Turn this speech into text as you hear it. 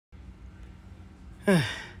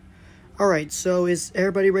Alright, so is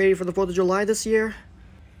everybody ready for the 4th of July this year?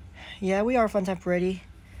 Yeah, we are, Funtime Freddy.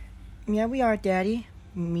 Yeah, we are, Daddy.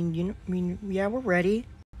 Yeah, we're ready.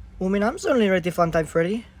 Well, I'm certainly ready, Funtime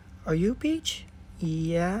Freddy. Are you, Peach?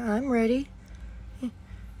 Yeah, I'm ready.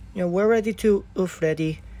 Yeah, we're ready too,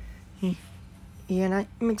 Freddy. Yeah, and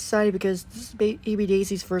I'm excited because this is Baby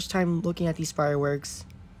Daisy's first time looking at these fireworks.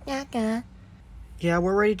 Yeah,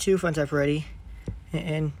 we're ready too, Funtime Freddy.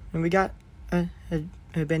 And we got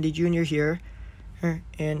Bendy Jr. here,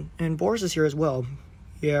 and Boris is here as well.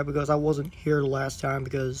 Yeah, because I wasn't here the last time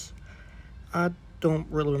because I don't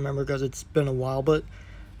really remember because it's been a while. But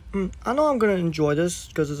I know I'm gonna enjoy this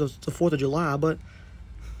because it's the 4th of July. But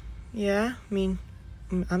yeah,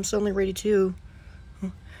 I'm certainly ready too.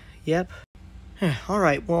 Yep. All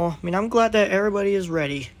right. Well, I'm glad that everybody is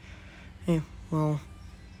ready. Well,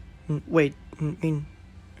 wait.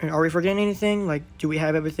 Are we forgetting anything? Like, do we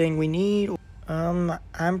have everything we need?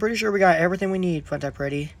 I'm pretty sure we got everything we need, Funtime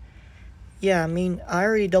Freddy. Yeah, I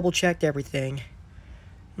already double-checked everything.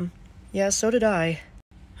 Yeah, so did I.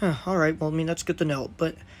 Alright, well, that's good to know.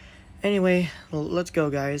 But anyway, let's go,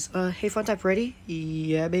 guys. Hey, Funtime Freddy?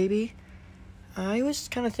 Yeah, baby? I was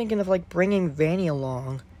kind of thinking of, like, bringing Vanny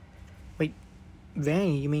along. Wait,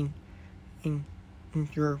 Vanny? You mean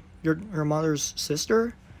your mother's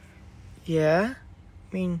sister? Yeah?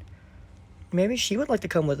 Maybe she would like to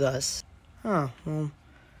come with us. Huh, well,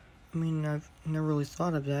 I've never really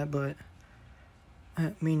thought of that, but...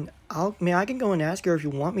 I can go and ask her if you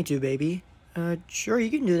want me to, baby. Sure, you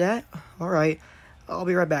can do that. Alright, I'll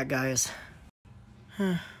be right back, guys.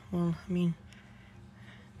 Well,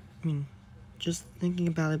 just thinking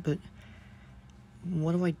about it, but...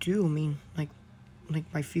 What do I do? Like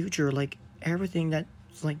my future, like, everything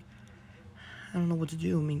that's, like... I don't know what to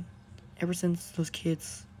do. Ever since those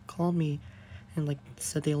kids called me and, like,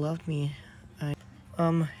 said they loved me,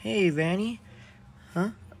 hey, Vanny? Huh?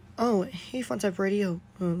 Oh, hey, Funtime Radio.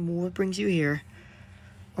 What brings you here?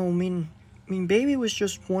 Oh, baby was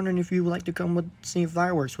just wondering if you would like to come with see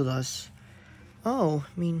fireworks with us. Oh,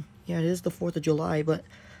 yeah, it is the 4th of July, but,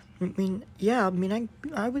 yeah,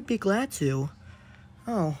 I would be glad to.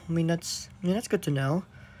 Oh, that's good to know.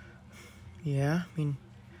 Yeah, hey,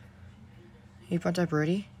 Funtime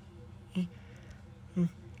Ready?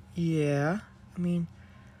 Yeah,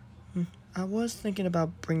 I was thinking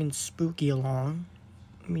about bringing Spooky along.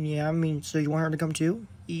 Yeah, so you want her to come too?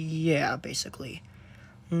 Yeah, basically.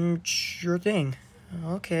 Sure thing.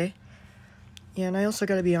 Okay. Yeah, and I also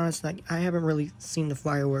gotta be honest, like, I haven't really seen the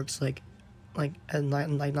fireworks, like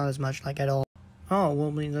not as much, like, at all. Oh,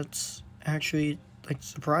 well, that's actually, like,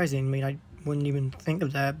 surprising. I wouldn't even think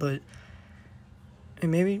of that, but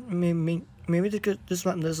maybe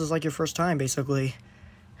this is, like, your first time, basically.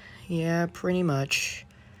 Yeah, pretty much.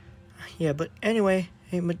 Yeah, but anyway,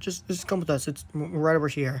 hey, but just come with us. It's right over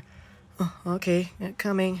here. Oh, okay,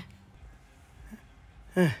 coming.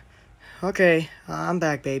 Okay, I'm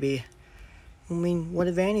back, baby. What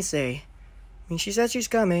did Vanny say? She said she's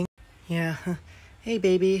coming. Yeah. Hey,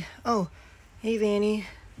 baby. Oh, hey, Vanny.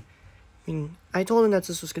 I told him that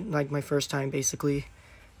this was, like, my first time, basically.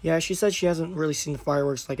 Yeah, she said she hasn't really seen the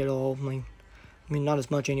fireworks, like, at all. Not as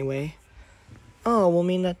much, anyway. Oh,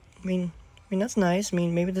 well, that's nice.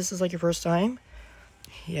 Maybe this is, like, your first time?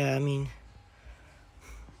 Yeah,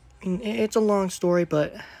 it's a long story,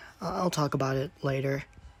 but I'll talk about it later.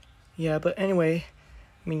 Yeah, but anyway,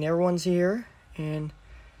 everyone's here, and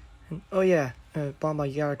oh yeah, Bomba,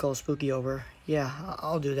 you gotta call Spooky over. Yeah,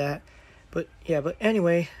 I'll do that. But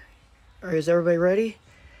anyway, is everybody ready?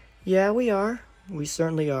 Yeah, we are. We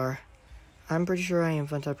certainly are. I'm pretty sure I am,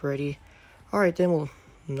 Funtime ready. Alright then, well,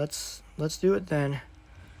 let's do it then.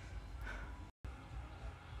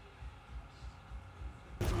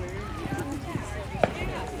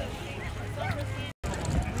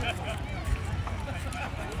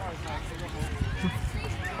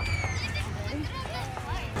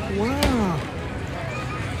 Wow.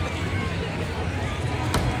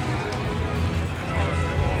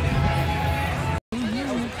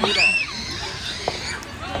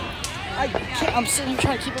 I'm sitting here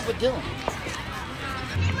trying to keep up with Dylan.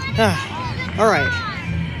 Alright,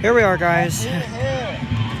 here we are, guys.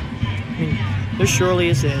 This surely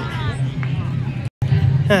is it.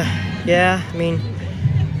 Yeah, we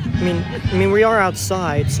are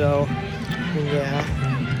outside, so, yeah.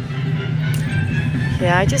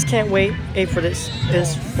 Yeah, I just can't wait for this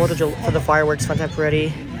 4th of July, for the fireworks, Funtime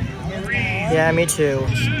Freddy. Yeah, me too.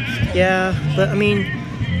 Yeah, but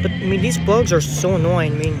these bugs are so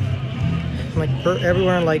annoying. Like,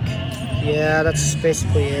 everywhere, like, yeah, that's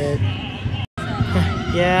basically it.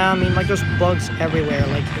 Yeah, like, there's bugs everywhere,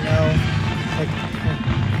 like, Like,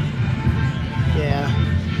 yeah.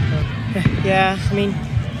 Yeah, I mean,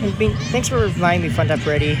 thanks for reminding me, Funtime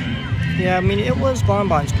Freddy. Yeah, I mean, it was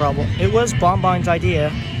Bonbon's problem. It was Bonbon's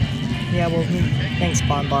idea. Yeah, well, thanks,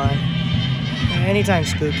 Bonbon. Anytime,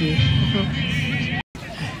 Spooky.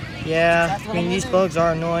 Yeah, I mean, these bugs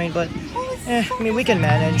are annoying, but, I mean, we can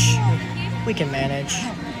manage. We can manage.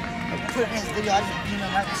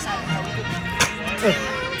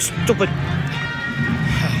 Stupid.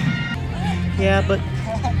 Yeah, but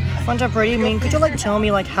Funtime Freddy, I mean, could you like tell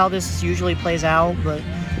me like how this usually plays out? But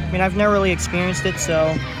I mean, I've never really experienced it,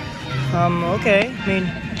 so okay.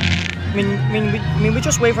 We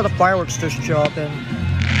just wait for the fireworks to show up, and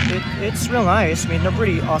it's real nice. I mean, they're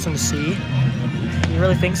pretty awesome to see. You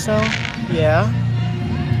really think so? Yeah.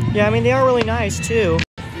 Yeah, I mean, they are really nice too.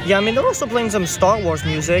 Yeah, I mean, they're also playing some Star Wars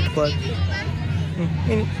music, but I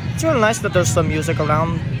mean, it's really nice that there's some music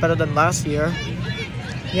around, better than last year.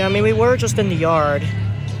 Yeah, I mean, we were just in the yard,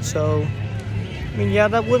 so I mean, yeah,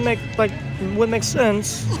 that would make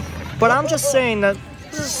sense. But I'm just saying that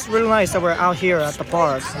this is really nice that we're out here at the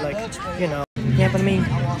park, like, you know. Yeah, but I mean,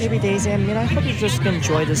 Baby Daisy, I mean, I hope you just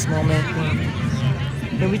enjoy this moment.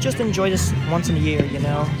 I mean, we just enjoy this once in a year, you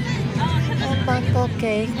know.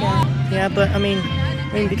 Okay. Yeah, but I mean,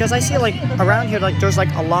 because I see like around here, like there's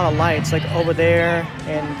like a lot of lights, like over there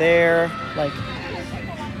and there, like.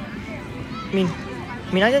 I mean,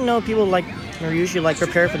 I didn't know people like are usually like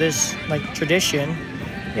prepared for this like tradition.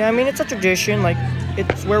 Yeah, I mean, it's a tradition, like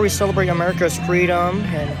it's where we celebrate America's freedom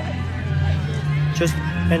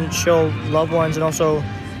and show loved ones and also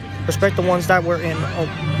respect the ones that were in a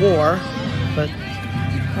war. But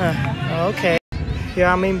okay.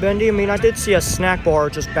 Yeah, I mean, Bendy, I mean, I did see a snack bar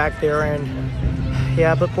just back there, and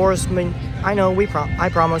yeah, but Boris, I mean, I know I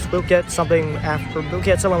promise we'll get something we'll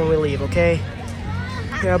get something when we leave, okay?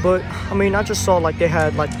 Yeah, but I mean, I just saw like they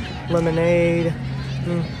had like lemonade,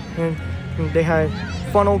 and they had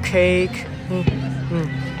funnel cake,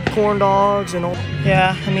 corn dogs, and all.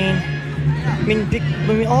 Yeah, I mean,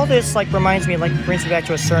 all this like reminds me, like brings me back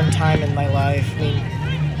to a certain time in my life. I mean,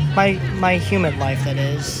 my human life, that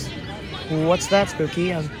is. What's that,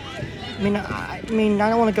 Spooky? I mean, I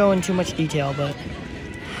don't want to go into too much detail, but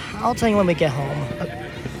I'll tell you when we get home.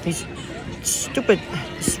 These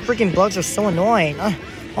freaking bugs are so annoying.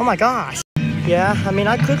 Oh my gosh. Yeah, I mean,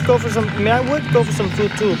 I would go for some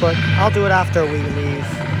food too, but I'll do it after we leave.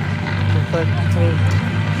 But, I mean,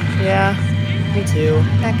 yeah, me too.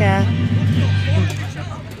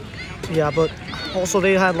 Yeah, but also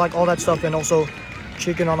they had like all that stuff and also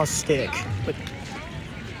chicken on a stick. But,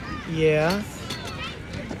 yeah.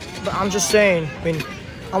 But I'm just saying, I mean,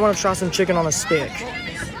 I want to try some chicken on a stick.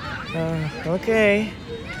 Okay.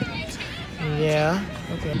 Yeah,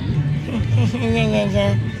 okay.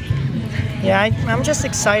 Yeah, I'm just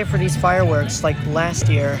excited for these fireworks, like last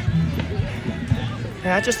year.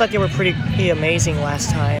 Yeah, I just thought they were pretty amazing last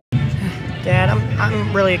time. Dad,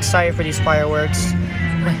 I'm really excited for these fireworks.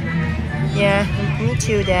 Yeah, me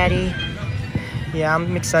too, Daddy. Yeah,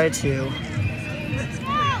 I'm excited too.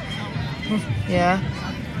 Yeah,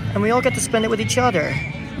 and we all get to spend it with each other.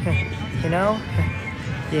 You know?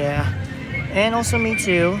 Yeah, and also me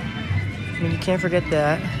too. I mean, you can't forget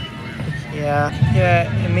that. Yeah,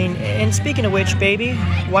 I mean, and speaking of which, baby,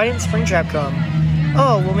 why didn't Springtrap come?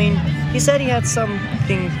 Oh, well, I mean, he said he had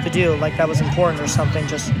something to do, like that was important or something,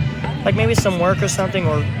 just, like maybe some work or something,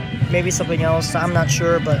 or maybe something else, I'm not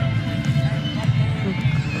sure, but,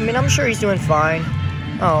 I mean, I'm sure he's doing fine.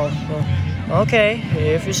 Oh, well, okay,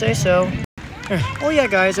 if you say so. Oh yeah,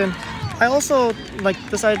 guys, and I also, like,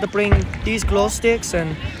 decided to bring these glow sticks,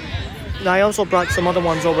 and I also brought some other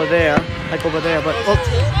ones over there, like over there, but,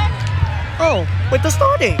 oh, wait, they're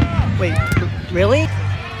starting! Wait, really?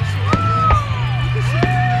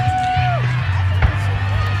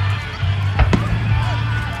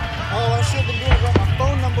 Oh, I should have been doing it with my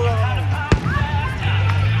phone number on.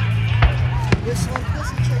 This one,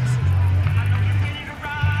 pussy chaser.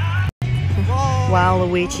 Wow,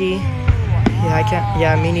 Luigi. Yeah, I can't,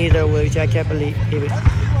 yeah, me neither, Luigi, I can't believe it.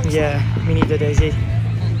 Yeah, me neither, Daisy.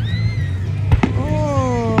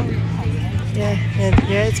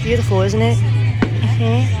 Yeah, it's beautiful, isn't it?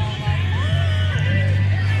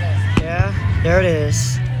 Yeah, there it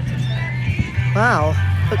is. Wow.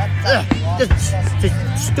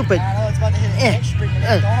 Stupid.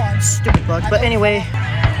 Stupid bug. But anyway. It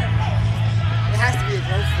has to be a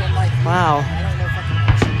growth from like. Wow.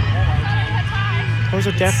 Those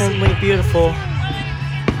are definitely beautiful.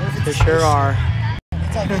 They sure are. I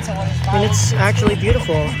mean, it's actually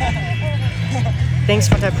beautiful. Thanks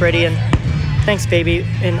for that, Freddy, and thanks, baby,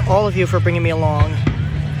 and all of you for bringing me along.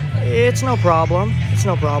 It's no problem. It's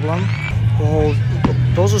no problem. Oh,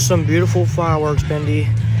 those are some beautiful fireworks, Bendy.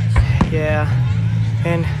 Yeah,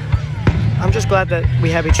 and I'm just glad that we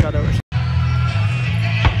have each other.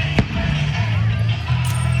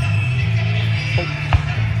 Oh.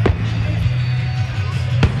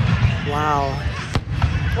 Wow.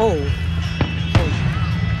 Oh.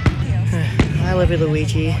 I love you,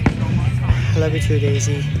 Luigi. I love you too,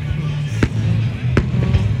 Daisy.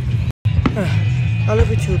 I love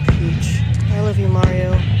you too, Peach. I love you,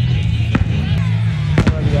 Mario. I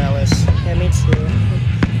love you, Alice. Yeah, me too.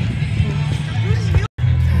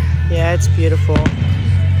 Yeah, it's beautiful.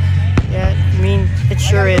 Yeah, I mean, it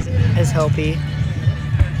sure is healthy.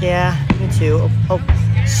 Yeah, me too. Oh,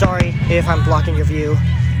 sorry if I'm blocking your view.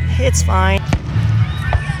 It's fine.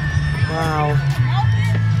 Wow.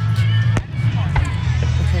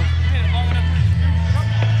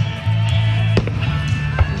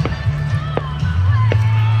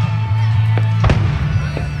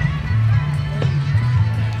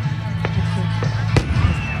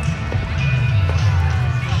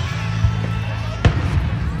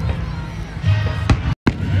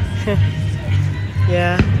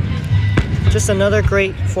 Yeah, just another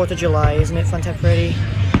great 4th of July, isn't it, Funtime Freddy?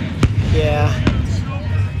 Yeah,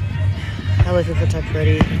 I love you, Funtime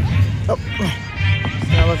Freddy. Oh,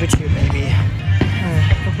 I love you too, baby.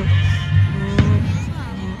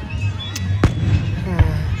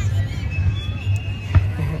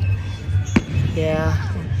 Yeah,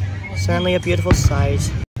 certainly a beautiful sight.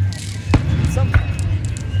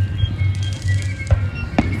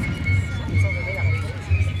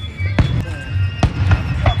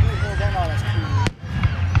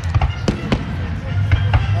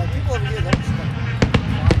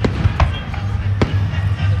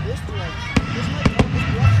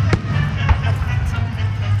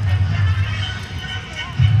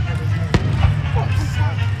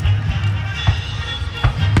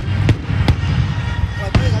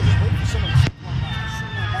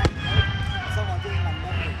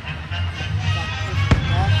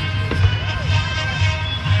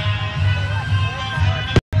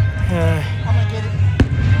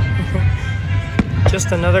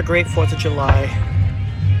 Just another great 4th of July.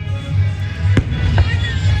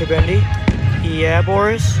 Hey, Bendy? Yeah,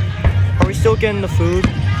 Boris? Are we still getting the food?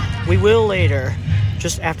 We will later.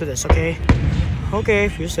 Just after this, okay? Okay,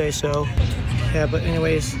 if you say so. Yeah, but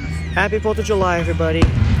anyways, happy 4th of July, everybody.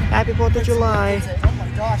 Happy 4th of July.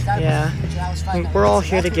 Yeah, we're all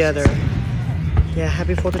here together. Yeah,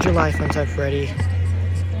 happy 4th of July, Funtime Freddy.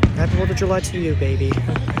 Happy 4th of July to you, baby.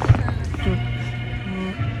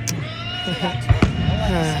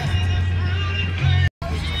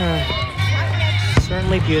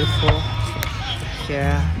 Certainly beautiful.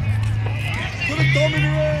 Yeah.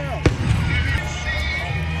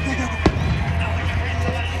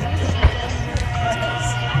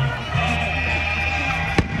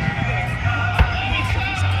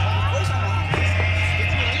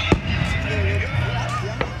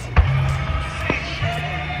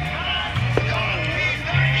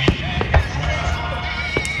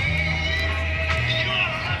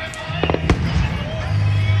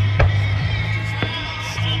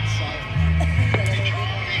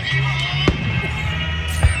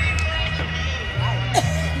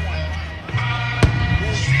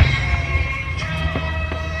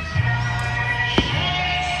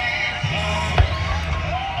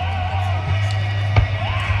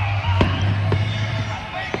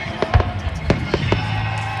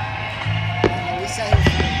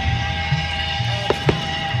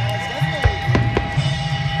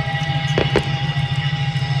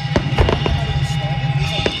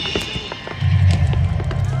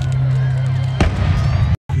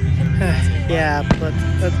 Yeah, but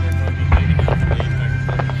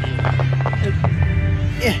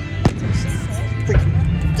yeah.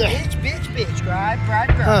 Bitch, grind.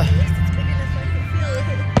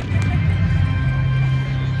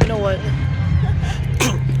 You know what?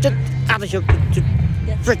 Just out of here,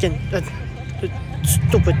 freaking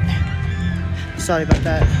stupid. Sorry about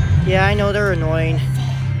that. Yeah, I know they're annoying.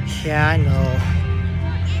 Yeah, I know.